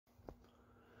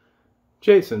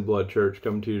Jason Blood Church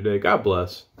coming to you today. God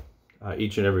bless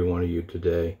each and every one of you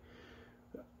today.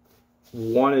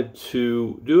 Wanted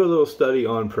to do a little study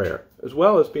on prayer, as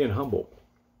well as being humble.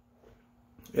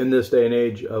 In this day and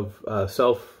age of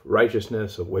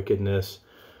self-righteousness, of wickedness,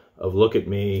 of look at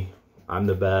me, I'm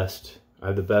the best, I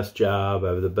have the best job, I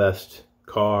have the best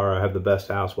car, I have the best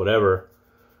house, whatever,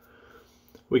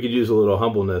 we could use a little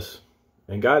humbleness.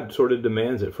 And God sort of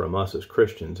demands it from us as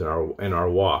Christians in our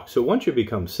walk. So once you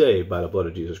become saved by the blood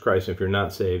of Jesus Christ, and if you're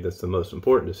not saved, that's the most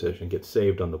important decision. Get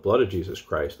saved on the blood of Jesus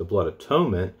Christ, the blood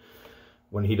atonement,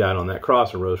 when he died on that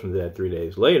cross and rose from the dead 3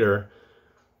 days later.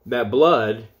 That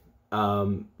blood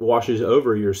washes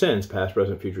over your sins, past,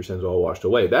 present, future sins, all washed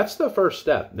away. That's the first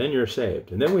step. Then you're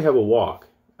saved. And then we have a walk.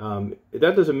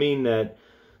 That doesn't mean that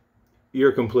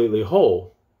you're completely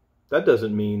whole. That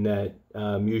doesn't mean that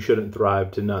you shouldn't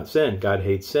thrive to not sin. God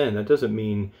hates sin. That doesn't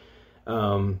mean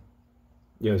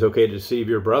it's okay to deceive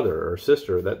your brother or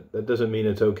sister. That doesn't mean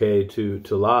it's okay to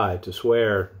lie, to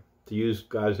swear, to use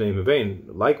God's name in vain.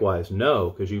 Likewise, no,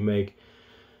 because you make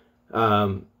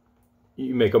a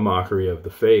mockery of the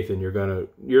faith, and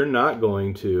you're not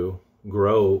going to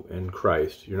grow in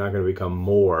Christ. You're not going to become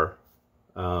more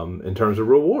in terms of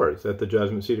rewards at the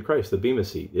judgment seat of Christ. The Bema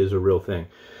seat is a real thing.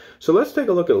 So let's take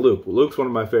a look at Luke. Luke's one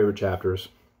of my favorite chapters.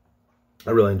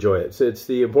 I really enjoy it. It's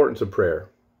the importance of prayer.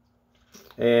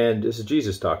 And this is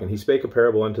Jesus talking. He spake a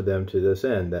parable unto them to this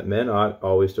end, that men ought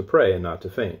always to pray and not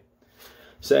to faint,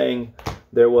 saying,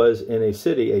 there was in a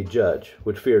city a judge,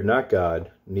 which feared not God,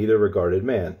 neither regarded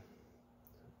man.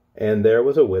 And there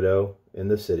was a widow in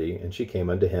the city, and she came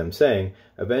unto him, saying,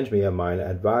 avenge me of mine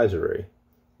adversary.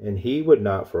 And he would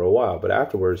not for a while, but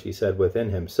afterwards he said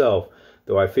within himself,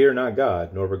 though I fear not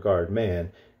God, nor regard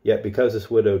man, yet because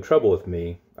this widow troubleth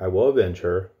me, I will avenge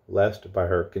her, lest by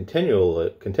her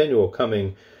continual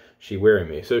coming she weary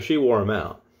me. So she wore him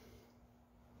out.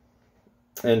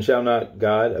 And shall not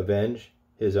God avenge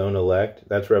his own elect?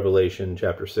 That's Revelation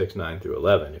chapter 6, 9 through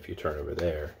 11, if you turn over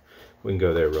there. We can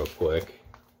go there real quick.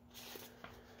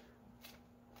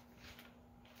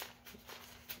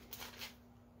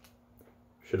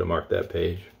 Should have marked that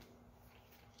page.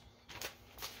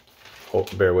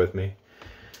 Bear with me.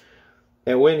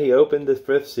 And when he opened the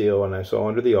fifth seal, and I saw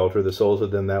under the altar the souls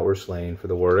of them that were slain for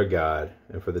the word of God,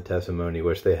 and for the testimony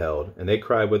which they held. And they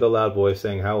cried with a loud voice,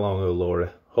 saying, how long, O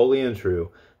Lord, holy and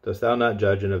true, dost thou not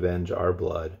judge and avenge our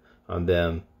blood on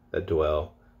them that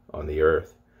dwell on the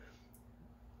earth?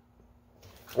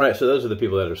 All right, so those are the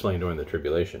people that are slain during the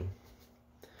tribulation.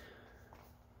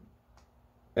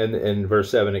 And in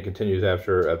verse 7, it continues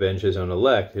after avenge his own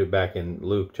elect, back in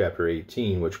Luke chapter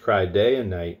 18, which cried day and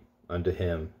night unto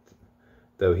him,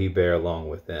 though he bear along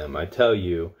with them. I tell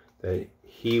you that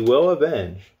he will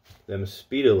avenge them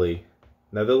speedily.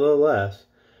 Nevertheless,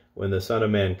 when the Son of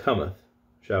Man cometh,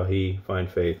 shall he find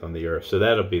faith on the earth. So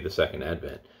that'll be the second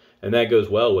advent. And that goes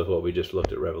well with what we just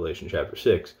looked at Revelation chapter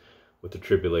 6, with the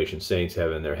tribulation saints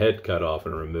having their head cut off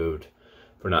and removed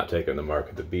for not taking the mark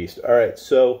of the beast. All right,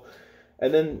 so...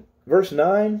 and then verse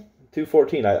 9 to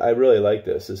 14, I really like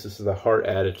this. This is the heart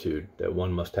attitude that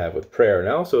one must have with prayer. And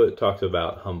also it talks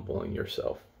about humbling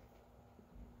yourself.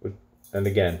 And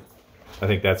again, I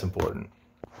think that's important.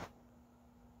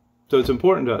 So it's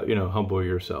important to, humble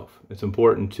yourself. It's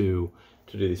important to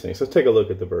do these things. Let's take a look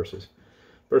at the verses.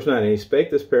 Verse 9, and he spake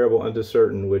this parable unto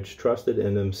certain which trusted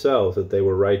in themselves that they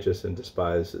were righteous and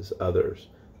despised others.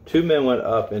 2 men went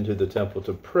up into the temple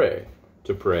to pray.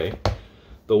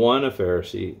 The one a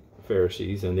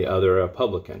Pharisees, and the other a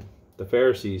publican. The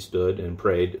Pharisee stood and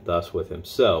prayed thus with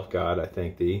himself, God, I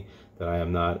thank thee that I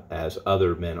am not as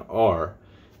other men are,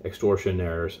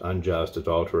 extortioners, unjust,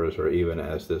 adulterers, or even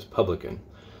as this publican.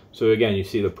 So again, you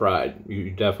see the pride.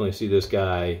 You definitely see this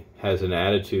guy has an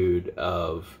attitude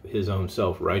of his own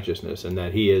self-righteousness, and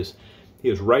that he is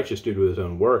righteous due to his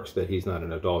own works, that he's not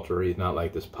an adulterer, he's not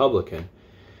like this publican.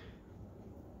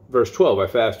 Verse 12, I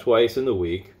fast twice in the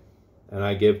week, and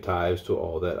I give tithes to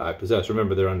all that I possess.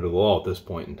 Remember, they're under the law at this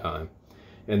point in time.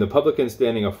 And the publican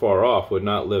standing afar off would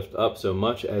not lift up so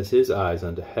much as his eyes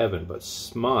unto heaven, but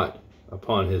smote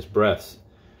upon his breast,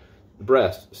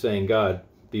 saying, God,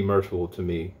 be merciful to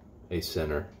me, a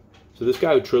sinner. So this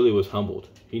guy truly was humbled.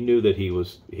 He knew that he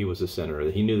was a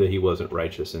sinner. He knew that he wasn't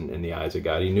righteous in the eyes of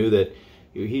God. He knew that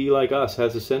he, like us,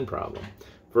 has a sin problem.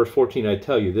 Verse 14, I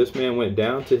tell you, this man went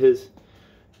down to his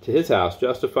house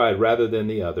justified rather than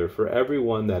the other. For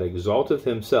everyone that exalteth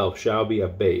himself shall be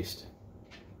abased,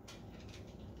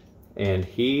 and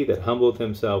he that humbleth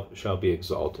himself shall be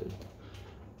exalted.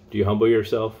 Do you humble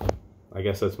yourself? I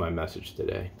guess that's my message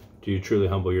today. Do you truly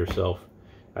humble yourself?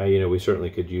 We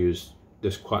certainly could use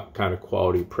this kind of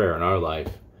quality prayer in our life,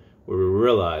 where we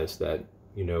realize that,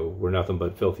 we're nothing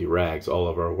but filthy rags. All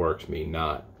of our works mean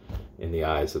naught in the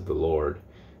eyes of the Lord.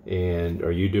 And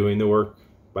are you doing the work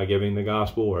by giving the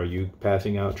gospel? Are you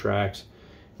passing out tracts?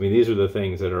 I mean, these are the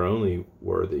things that are only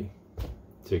worthy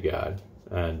to God.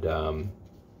 And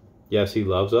yes, he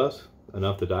loves us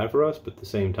enough to die for us, but at the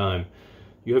same time,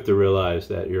 you have to realize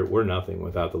that we're nothing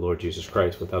without the Lord Jesus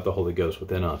Christ, without the Holy Ghost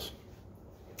within us.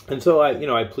 And so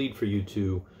I plead for you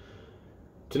to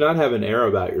not have an air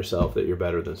about yourself that you're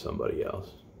better than somebody else.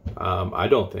 I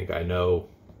don't think I know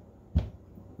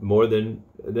more than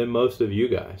most of you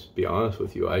guys, to be honest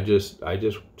with you. I just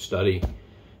study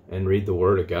and read the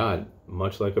Word of God,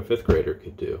 much like a fifth grader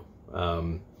could do.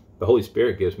 The Holy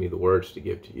Spirit gives me the words to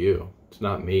give to you. It's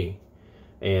not me.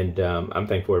 And I'm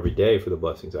thankful every day for the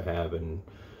blessings I have. And,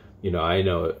 I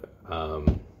know,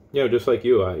 just like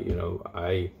you,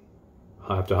 I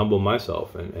have to humble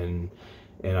myself. And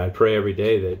I pray every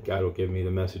day that God will give me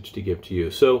the message to give to you.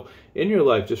 So in your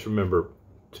life, just remember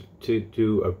to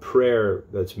do a prayer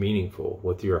that's meaningful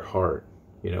with your heart.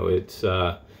 It's,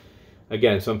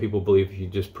 again, some people believe if you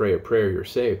just pray a prayer, you're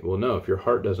saved. Well, no, if your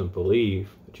heart doesn't believe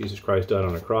that Jesus Christ died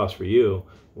on a cross for you,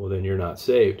 well, then you're not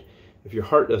saved. If your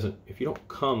heart doesn't, if you don't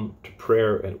come to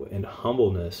prayer in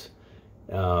humbleness,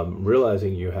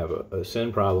 realizing you have a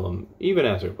sin problem, even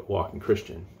as a walking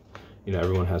Christian,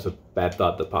 everyone has a bad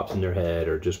thought that pops in their head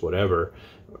or just whatever,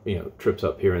 trips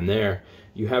up here and there.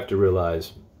 You have to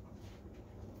realize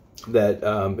that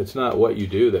it's not what you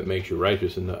do that makes you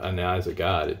righteous in the eyes of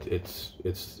God.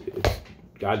 It's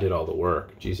God did all the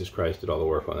work. Jesus Christ did all the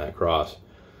work on that cross,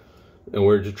 and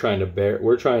we're just trying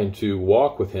to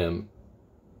walk with Him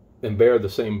and bear the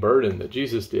same burden that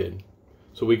Jesus did,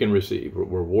 so we can receive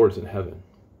rewards in heaven.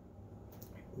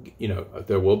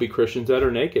 There will be Christians that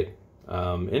are naked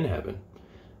in heaven.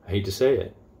 I hate to say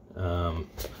it. I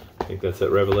think that's at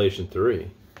Revelation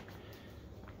 3.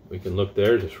 We can look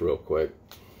there just real quick.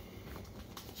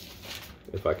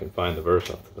 If I can find the verse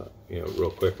off real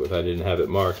quick, if I didn't have it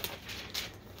marked.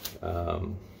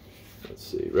 Let's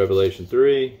see, Revelation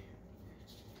 3.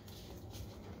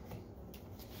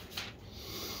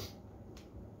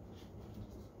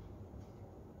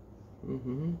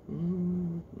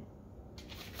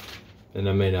 And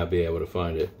I may not be able to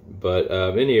find it, but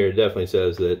in here it definitely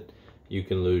says that you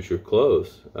can lose your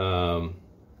clothes.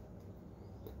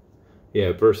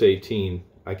 Verse 18.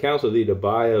 I counsel thee to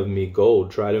buy of me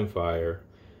gold tried in fire,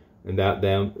 and that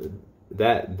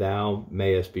thou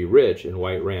mayest be rich in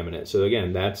white raiment. So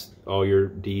again, that's all your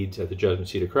deeds at the judgment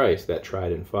seat of Christ, that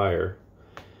tried in fire.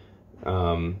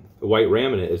 White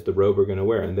raiment is the robe we're going to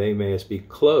wear, and they mayest be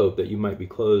clothed, that you might be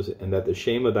clothed, and that the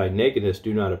shame of thy nakedness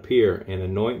do not appear, and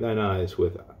anoint thine eyes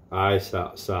with eye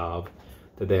salve,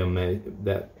 that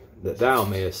thou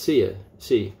mayest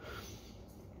see.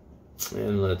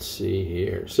 And let's see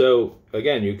here. So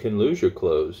again, you can lose your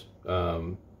clothes,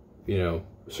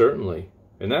 certainly,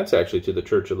 and that's actually to the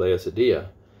church of Laodicea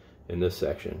in this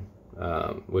section,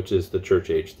 which is the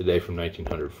church age today from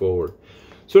 1900 forward.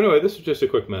 So anyway, this is just a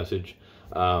quick message.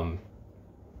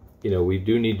 We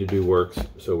do need to do works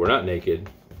so we're not naked.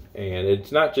 And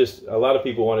it's not just, a lot of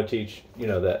people want to teach,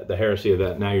 that the heresy of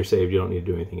that now you're saved, you don't need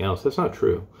to do anything else. That's not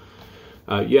true.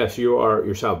 Yes,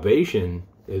 your salvation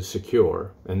is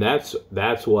secure, and that's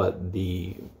what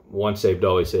the once saved,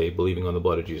 always saved, believing on the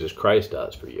blood of Jesus Christ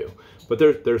does for you. But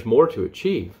there's more to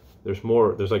achieve. There's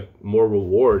more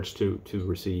rewards to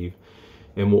receive,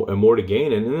 and more to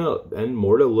gain, and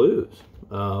more to lose.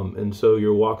 And so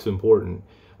your walk's important.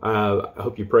 I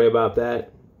hope you pray about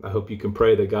that. I hope you can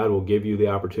pray that God will give you the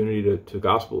opportunity to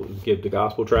give the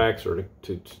gospel tracts, or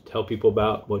to tell people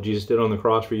about what Jesus did on the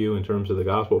cross for you in terms of the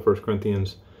gospel. 1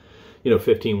 Corinthians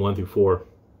 15, 1 through 4.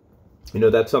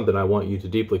 That's something I want you to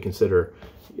deeply consider.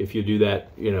 If you do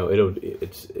that, it'll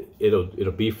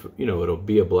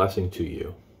be a blessing to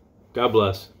you. God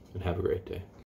bless, and have a great day.